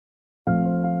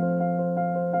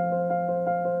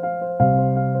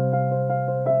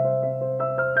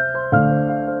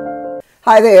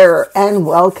Hi there and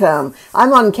welcome.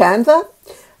 I'm on Canva.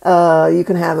 You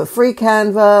can have a free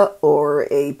Canva or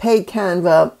a paid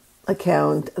Canva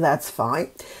account. That's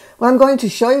fine. What I'm going to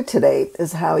show you today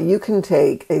is how you can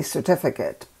take a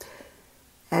certificate,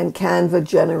 and Canva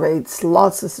generates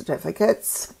lots of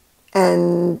certificates,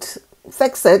 and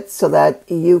fix it so that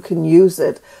you can use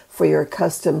it for your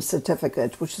custom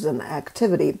certificate, which is an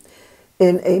activity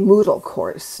in a Moodle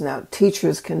course. Now,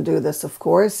 teachers can do this, of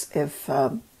course, if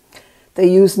they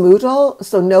use Moodle.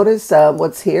 So notice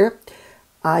what's here.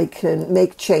 I can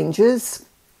make changes,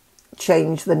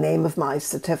 change the name of my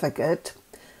certificate,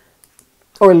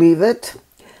 or leave it.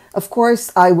 Of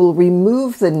course, I will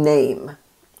remove the name.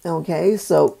 Okay,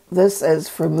 so this is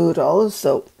for Moodle,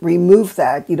 so remove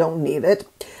that. You don't need it.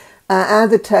 Add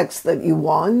the text that you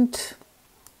want.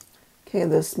 Okay,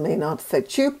 this may not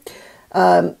fit you.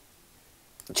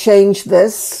 Change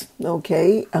this,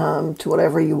 okay, to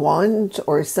whatever you want,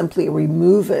 or simply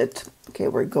remove it. Okay,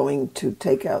 we're going to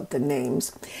take out the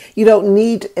names. You don't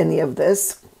need any of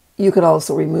this. You could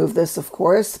also remove this, of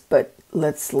course, but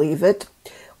let's leave it.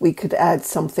 We could add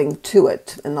something to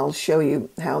it, and I'll show you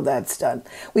how that's done.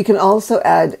 We can also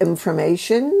add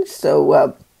information,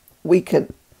 so we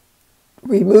could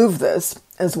remove this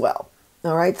as well.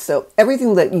 All right, so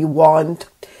everything that you want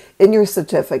in your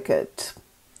certificate,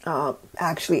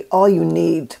 actually all you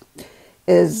need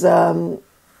is to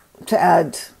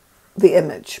add the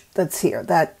image that's here.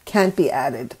 That can't be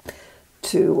added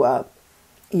to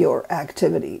your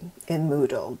activity in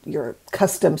Moodle, your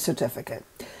custom certificate.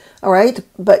 All right,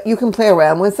 but you can play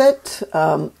around with it.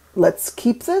 Let's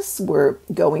keep this. We're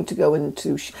going to go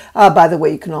into, by the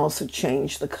way, you can also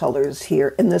change the colors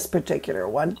here in this particular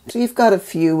one. So you've got a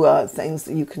few things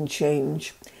that you can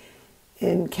change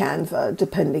in Canva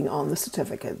depending on the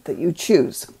certificate that you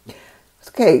choose.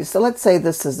 Okay, so let's say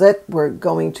this is it. We're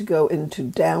going to go into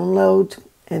download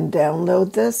and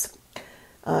download this.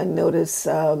 Notice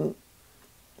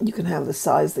you can have the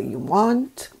size that you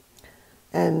want,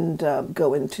 and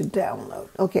go into download.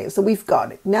 Okay, so we've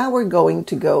got it. Now we're going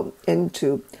to go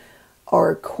into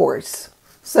our course.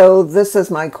 So this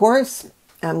is my course.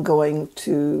 I'm going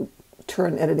to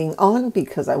turn editing on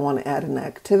because I want to add an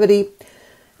activity.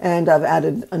 And I've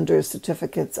added under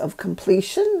certificates of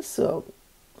completion. So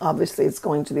obviously it's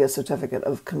going to be a certificate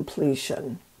of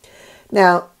completion.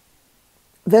 Now,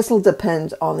 this will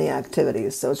depend on the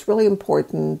activities. So it's really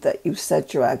important that you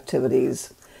set your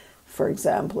activities. For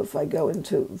example, if I go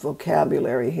into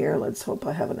vocabulary here, let's hope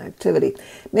I have an activity.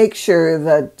 Make sure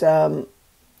that,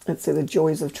 let's say the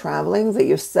joys of traveling, that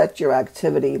you set your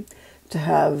activity to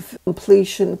have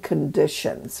completion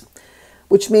conditions,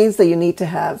 which means that you need to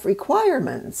have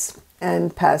requirements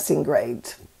and passing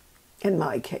grade, in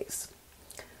my case.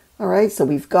 All right, so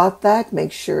we've got that.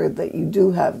 Make sure that you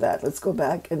do have that. Let's go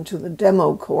back into the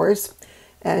demo course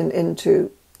and into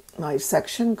my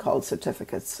section called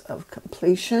Certificates of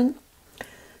Completion.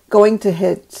 Going to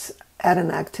hit Add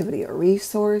an Activity or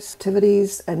Resource,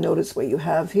 Activities, and notice what you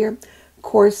have here,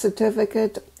 Course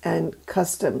Certificate and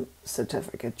Custom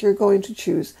Certificate. You're going to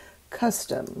choose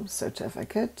Custom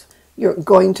Certificate. You're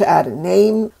going to add a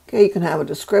name. Okay, you can have a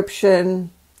description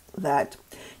that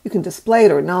you can display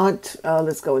it or not.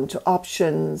 Let's go into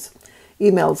options.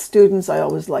 Email students. I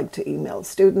always like to email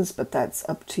students, but that's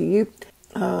up to you.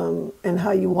 And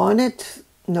how you want it.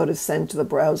 Notice send to the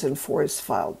browser and force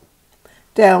file.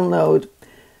 Download.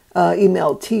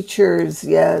 Email teachers.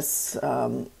 Yes.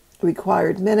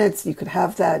 Required minutes. You could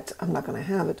have that. I'm not going to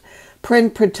have it.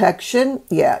 Print protection.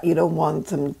 Yeah, you don't want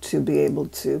them to be able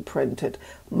to print it,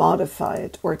 modify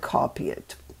it, or copy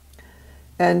it.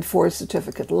 And for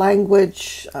certificate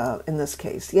language, in this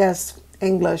case, yes,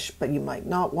 English, but you might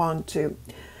not want to.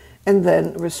 And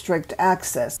then restrict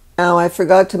access. Now, I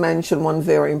forgot to mention one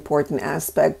very important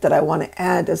aspect that I want to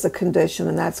add as a condition,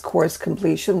 and that's course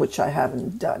completion, which I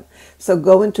haven't done. So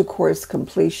go into course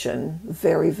completion,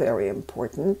 very, very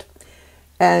important,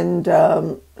 and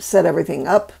set everything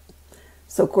up.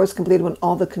 So course completed when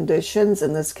all the conditions,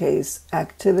 in this case,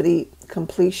 activity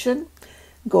completion,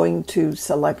 going to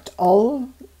select all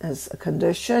as a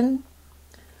condition,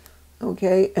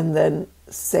 okay, and then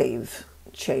save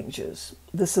changes.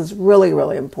 This is really,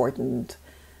 really important.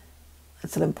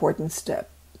 It's an important step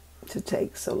to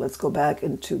take. So let's go back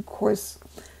into course,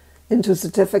 into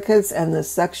certificates and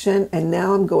this section. And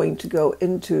now I'm going to go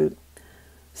into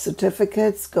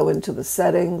certificates, go into the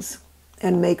settings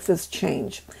and make this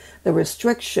change. The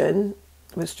restriction,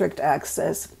 restrict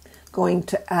access, going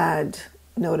to add,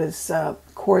 notice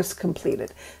course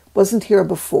completed. Wasn't here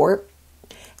before.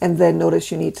 And then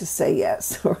notice you need to say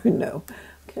yes or no.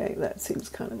 Okay, that seems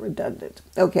kind of redundant.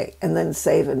 Okay, and then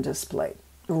save and display.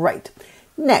 Right.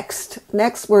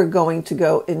 Next we're going to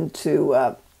go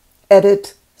into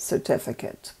edit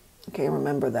certificate. Okay,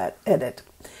 remember that, edit.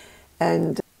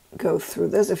 And go through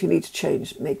this. If you need to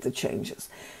change, make the changes.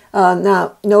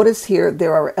 Now, notice here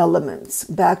there are elements,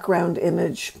 background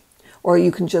image, or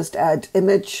you can just add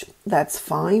image, that's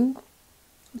fine.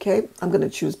 Okay, I'm going to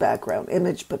choose background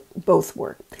image, but both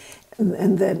work.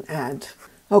 And then add.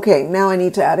 Okay, now I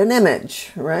need to add an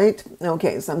image, right?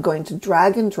 Okay, so I'm going to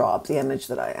drag and drop the image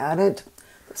that I added,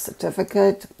 the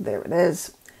certificate, there it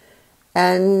is,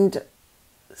 and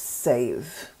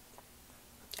save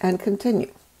and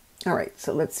continue. All right,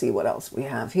 so let's see what else we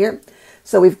have here.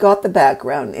 So we've got the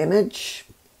background image,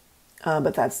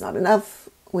 but that's not enough.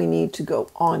 We need to go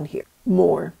on here.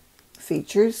 More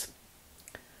features.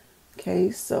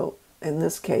 Okay, so in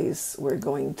this case, we're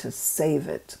going to save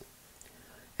it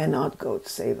and not go to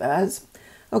save as.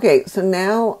 Okay, so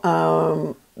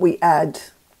now we add,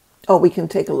 we can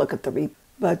take a look at the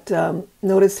but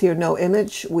notice here, no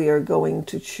image. We are going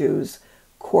to choose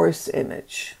course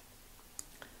image.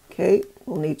 Okay,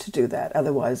 we'll need to do that,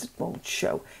 otherwise it won't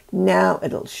show. Now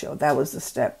it'll show. That was the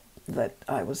step that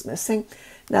I was missing.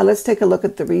 Now let's take a look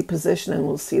at the reposition and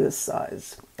we'll see the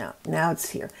size. Now it's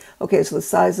here. Okay, so the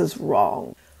size is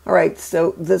wrong. All right,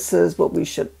 so this is what we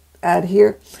should add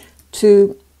here.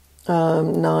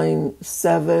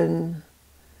 297,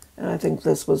 and I think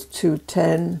this was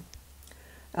 210.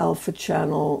 Alpha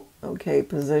channel, okay,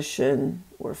 position,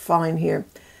 we're fine here.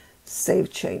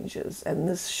 Save changes, and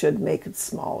this should make it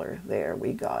smaller. There,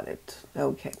 we got it.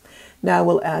 Okay, now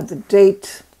we'll add the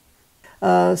date.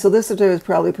 So this certificate is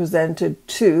probably presented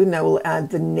to, now we'll add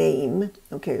the name.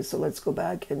 Okay, so let's go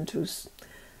back into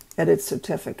edit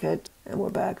certificate, and we're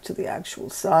back to the actual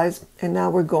size. And now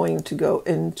we're going to go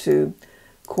into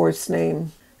course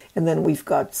name, and then we've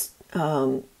got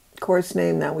course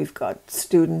name, now we've got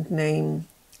student name.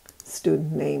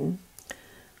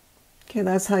 Okay,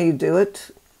 that's how you do it.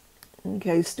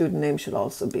 Okay, student name should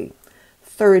also be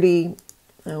 30.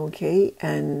 Okay,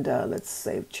 and let's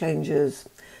save changes.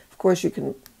 Of course, you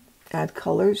can add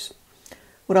colors.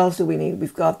 What else do we need?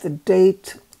 We've got the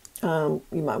date. You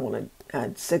might want to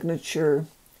add signature.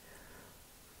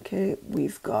 Okay,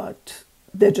 we've got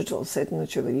digital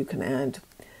signature that you can add.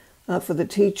 For the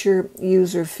teacher,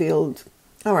 user field.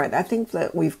 All right, I think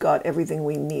that we've got everything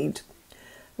we need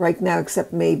right now,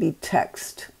 except maybe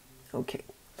text. Okay,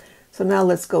 so now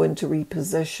let's go into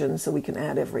reposition so we can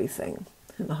add everything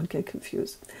and not get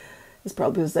confused. It's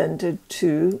probably presented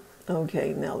to,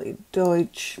 okay, Nellie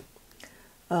Deutsch,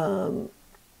 and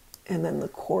then the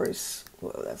course.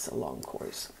 Whoa, that's a long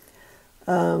course.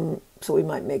 So we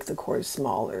might make the course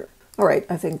smaller. All right,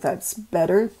 I think that's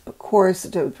better. A course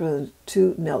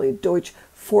to Nellie Deutsch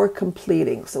for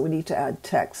completing. So we need to add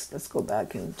text. Let's go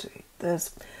back into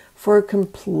this. For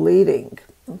completing.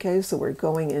 Okay, so we're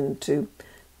going into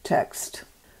text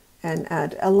and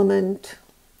add element.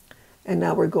 And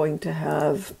now we're going to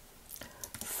have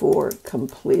for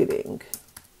completing.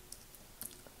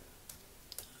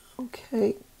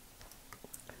 Okay.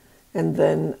 And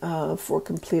then for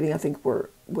completing, I think we're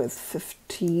with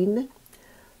 15.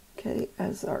 Okay,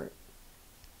 as our,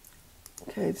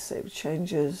 okay, save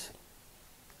changes.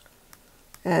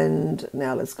 And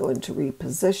now let's go into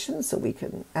reposition so we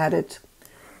can add it.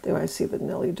 There I see the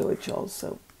Nellie Deutsch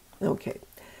also. Okay,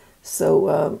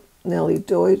 so Nellie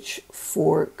Deutsch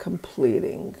for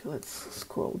completing. Let's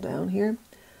scroll down here.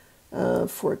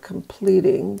 For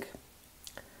completing,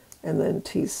 and then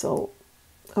TESOL.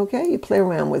 Okay, you play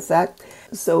around with that.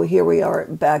 So here we are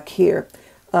back here.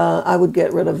 I would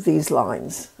get rid of these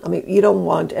lines. I mean, you don't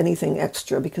want anything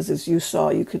extra because as you saw,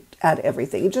 you could add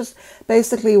everything. You just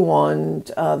basically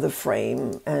want the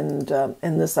frame, and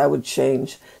this I would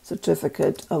change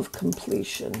certificate of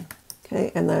completion.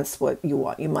 Okay, and that's what you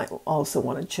want. You might also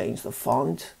want to change the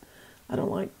font. I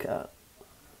don't like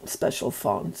special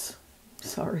fonts.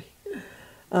 Sorry.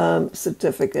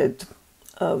 Certificate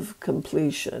of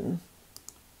completion.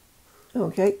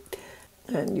 Okay,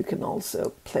 and you can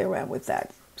also play around with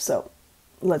that. So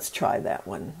let's try that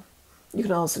one. You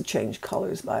can also change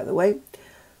colors, by the way,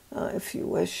 if you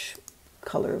wish.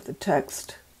 Color of the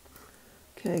text.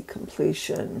 Okay,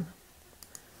 completion,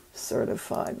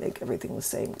 certified, make everything the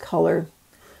same color.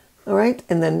 All right,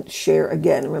 and then share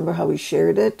again. Remember how we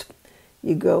shared it?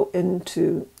 You go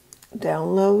into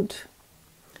download,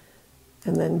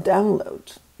 and then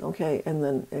download. Okay, and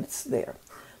then it's there.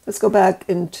 Let's go back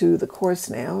into the course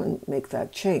now and make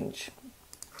that change.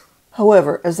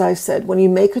 However, as I said, when you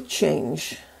make a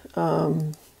change,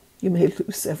 you may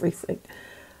lose everything.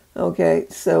 Okay,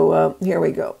 so here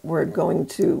we go. We're going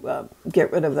to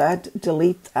get rid of that,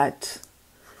 delete that,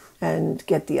 and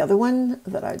get the other one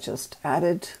that I just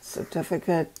added,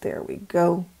 certificate. There we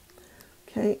go.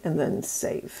 Okay, and then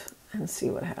save and see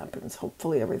what happens.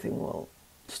 Hopefully everything will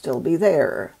still be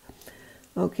there.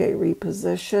 Okay,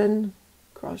 reposition,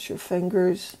 cross your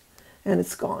fingers, and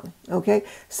it's gone. Okay,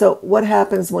 so what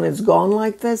happens when it's gone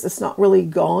like this? It's not really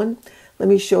gone. Let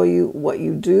me show you what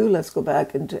you do. Let's go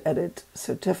back into edit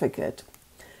certificate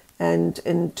and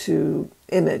into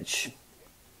image,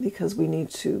 because we need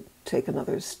to take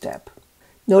another step.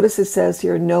 Notice it says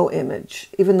here no image.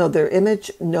 Even though they're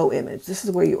image, no image. This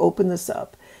is where you open this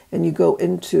up and you go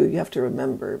into, you have to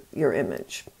remember your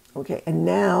image. Okay, and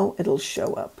now it'll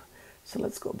show up. So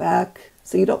let's go back.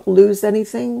 So you don't lose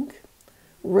anything,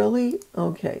 really?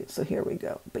 Okay, so here we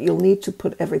go. But you'll need to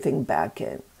put everything back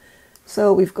in.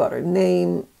 So we've got our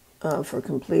name for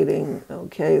completing.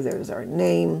 Okay, there's our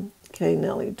name. Okay,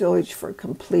 Nellie Deutsch for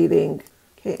completing.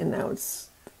 Okay, and now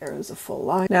there's a full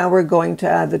line. Now we're going to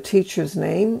add the teacher's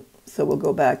name. So we'll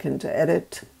go back into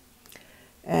edit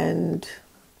and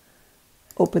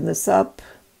open this up.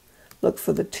 Look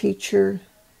for the teacher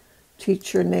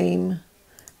name,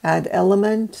 add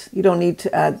element. You don't need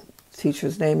to add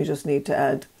teacher's name, you just need to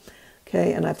add,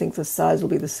 okay, and I think the size will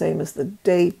be the same as the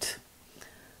date.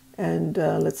 And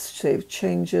let's save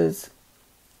changes,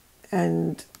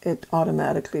 and it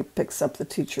automatically picks up the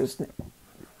teacher's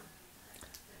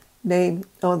name.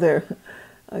 Oh, there,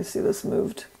 I see this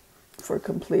moved for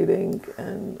completing,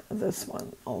 and this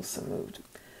one also moved.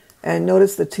 And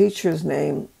notice the teacher's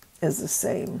name is the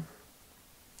same.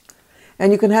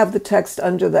 And you can have the text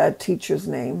under that teacher's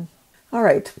name. All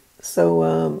right,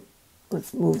 so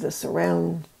let's move this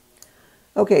around.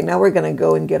 Okay, now we're going to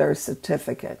go and get our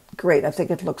certificate. Great, I think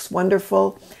it looks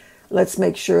wonderful. Let's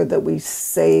make sure that we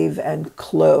save and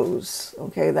close.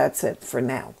 Okay, that's it for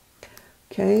now.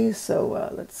 Okay, so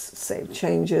let's save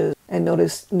changes. And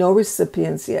notice no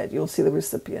recipients yet. You'll see the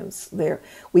recipients there.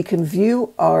 We can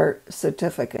view our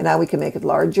certificate. And now we can make it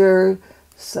larger.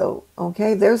 So,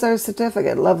 okay, there's our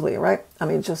certificate. Lovely, right? I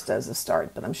mean, just as a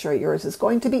start, but I'm sure yours is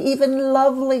going to be even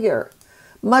lovelier.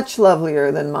 Much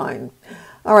lovelier than mine.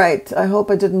 All right, I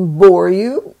hope I didn't bore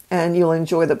you and you'll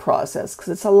enjoy the process, because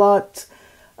it's a lot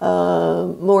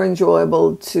more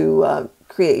enjoyable to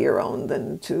create your own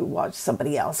than to watch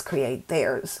somebody else create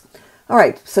theirs. All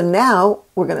right, so now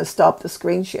we're going to stop the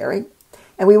screen sharing,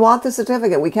 and we want the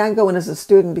certificate. We can't go in as a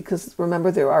student because,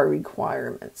 remember, there are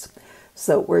requirements.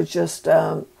 So we're just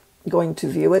going to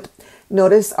view it.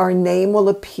 Notice our name will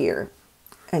appear,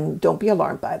 and don't be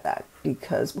alarmed by that,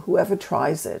 because whoever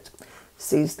tries it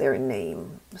sees their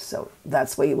name. So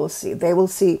that's what you will see. They will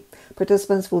see,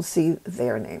 participants will see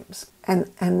their names. And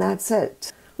that's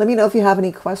it. Let me know if you have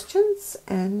any questions,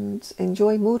 and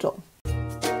enjoy Moodle.